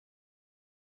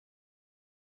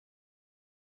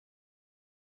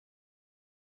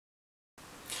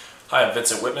Hi, I'm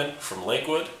Vincent Whitman from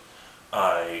Lakewood.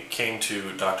 I came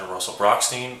to Dr. Russell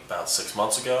Brokstein about 6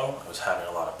 months ago. I was having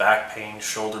a lot of back pain,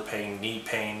 shoulder pain, knee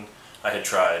pain. I had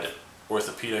tried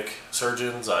orthopedic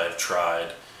surgeons. I've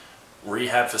tried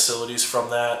rehab facilities from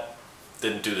that.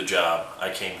 Didn't do the job. I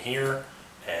came here,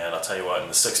 and I'll tell you what, in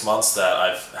the 6 months that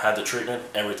I've had the treatment,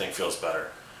 everything feels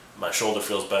better. My shoulder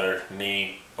feels better,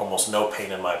 knee, almost no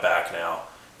pain in my back now.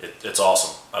 It's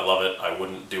awesome. I love it. I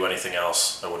wouldn't do anything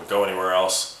else. I wouldn't go anywhere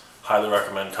else. Highly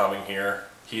recommend coming here.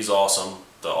 He's awesome.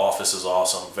 The office is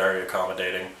awesome, very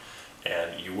accommodating,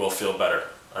 and you will feel better,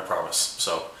 I promise.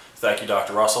 So thank you,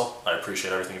 Dr. Russell. I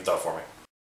appreciate everything you've done for me.